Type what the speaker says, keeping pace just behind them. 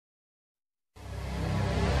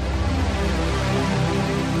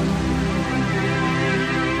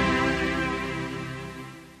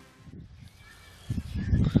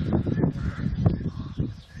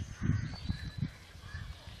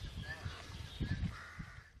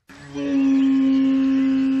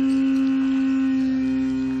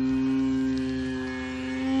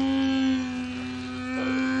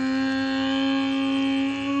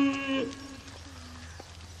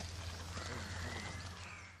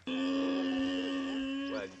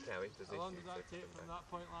now it does How long did that take from that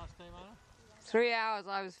point last time, Anna? 3 hours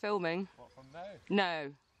I was filming. What, from now?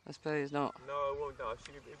 No, I suppose not. No, it won't. No,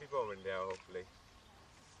 it'll be boring now, hopefully.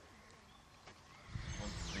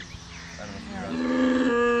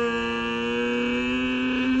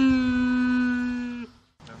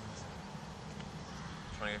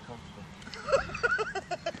 Trying to get comfortable.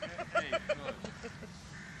 Hey, good.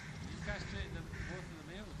 You castrated both of the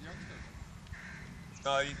males, the youngsters?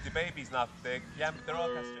 No, the baby's not. They're all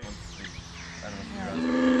castrated.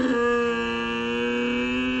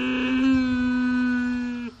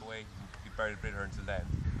 Away, you bury the her until then.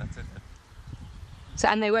 That's it. So,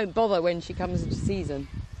 and they won't bother when she comes into season.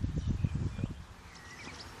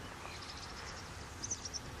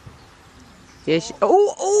 Yeah,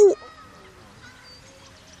 oh!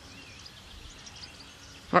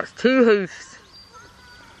 That's 2 hoofs.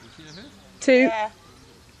 You see the hoof? 2. Yeah.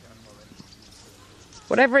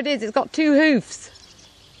 Whatever it is, it's got 2 hoofs.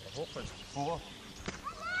 I hope it's 4.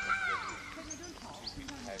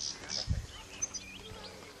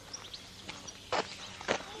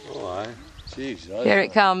 Oh, aye. Jeez, Here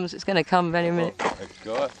it comes. It's going to come any minute. Oh, my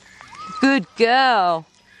God. Good girl.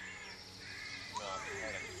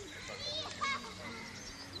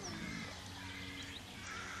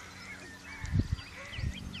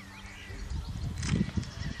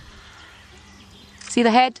 See the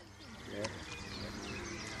head? Yeah.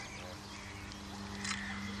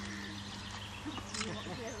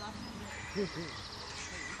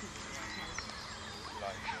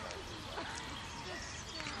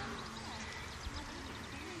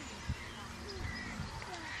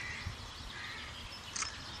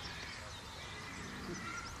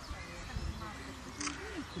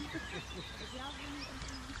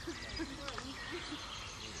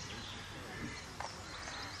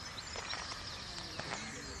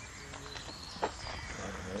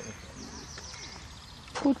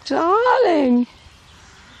 Oh, darling.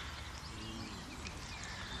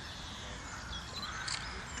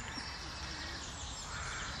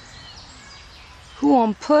 Go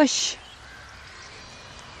on, push.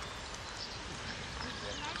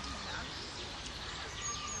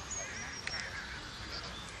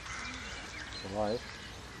 Alive.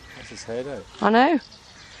 That's his head out. I know.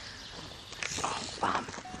 Oh, bum.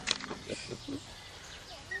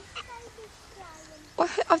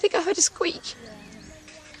 I think I heard a squeak.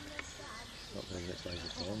 Not very much like the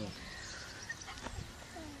corner.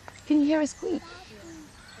 Can you hear a squeak?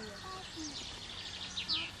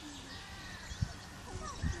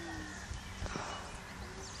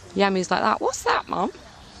 Yammy's like that. What's that, Mum?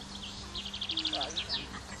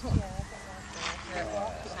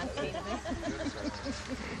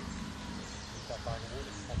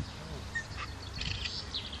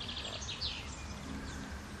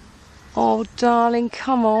 Oh, darling,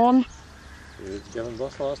 come on. You were giving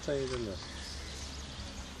birth last time you did this?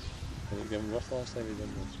 You were giving birth last time you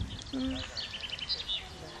did this?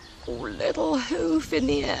 Oh, little hoof in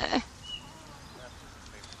the air.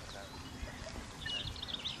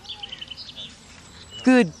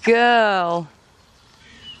 Good girl.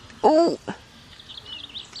 Oh.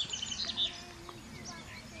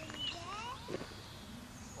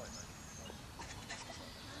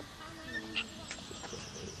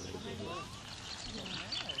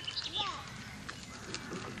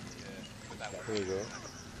 There you go.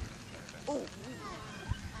 Oh.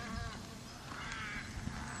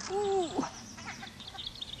 Ooh.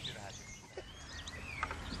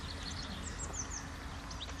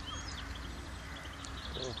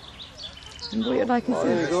 And what you'd like to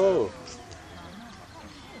There you go.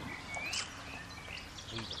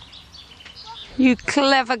 You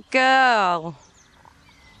clever girl.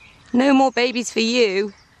 No more babies for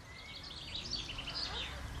you.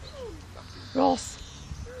 Ross.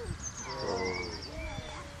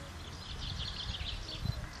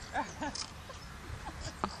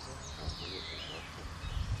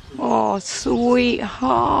 Oh,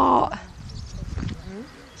 sweetheart.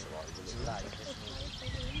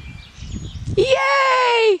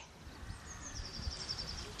 Yay!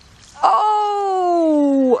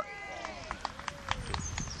 Oh!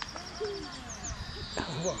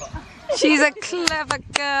 She's a clever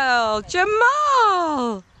girl.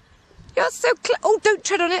 Jamal! You're so clever. Oh, don't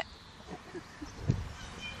tread on it.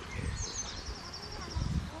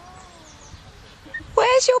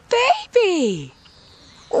 Where's your baby?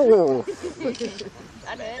 Oh.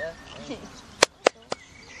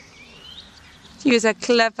 You're a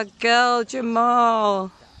clever girl, Jamal.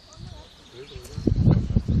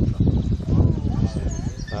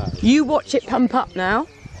 You watch it pump up now.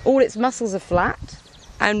 All its muscles are flat,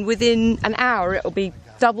 and within an hour it'll be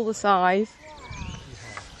double the size,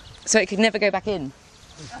 so it could never go back in.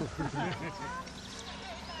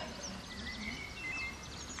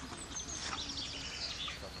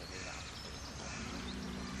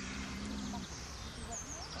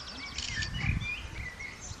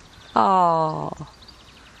 Oh.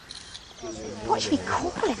 What should we call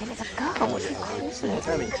it if it's a girl? What should we call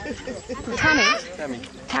it? Tammy.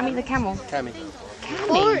 Tammy the camel. Cammy.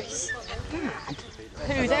 Boris. Dad.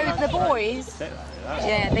 Who? Those the boys?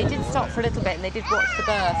 Yeah, they did stop for a little bit and they did watch the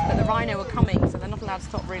birth, but the rhino were coming, so they're not allowed to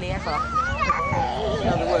stop really ever. In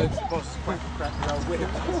other words, the boss crack the old whip.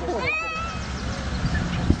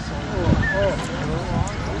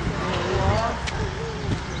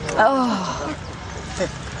 Oh.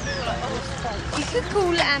 You could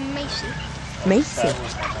call Macy. Macy?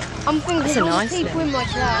 I'm thinking That's a all nice people one. in my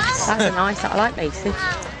class. That's a nice one. I like Macy. Oh,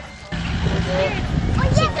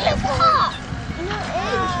 yeah, the little heart.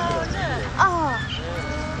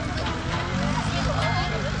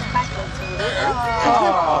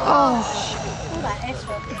 All that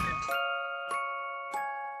extra.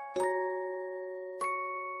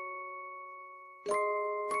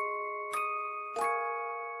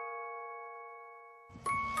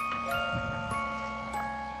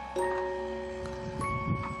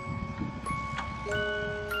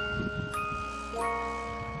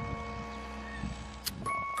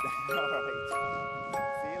 Alright.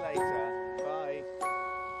 See you later. Bye.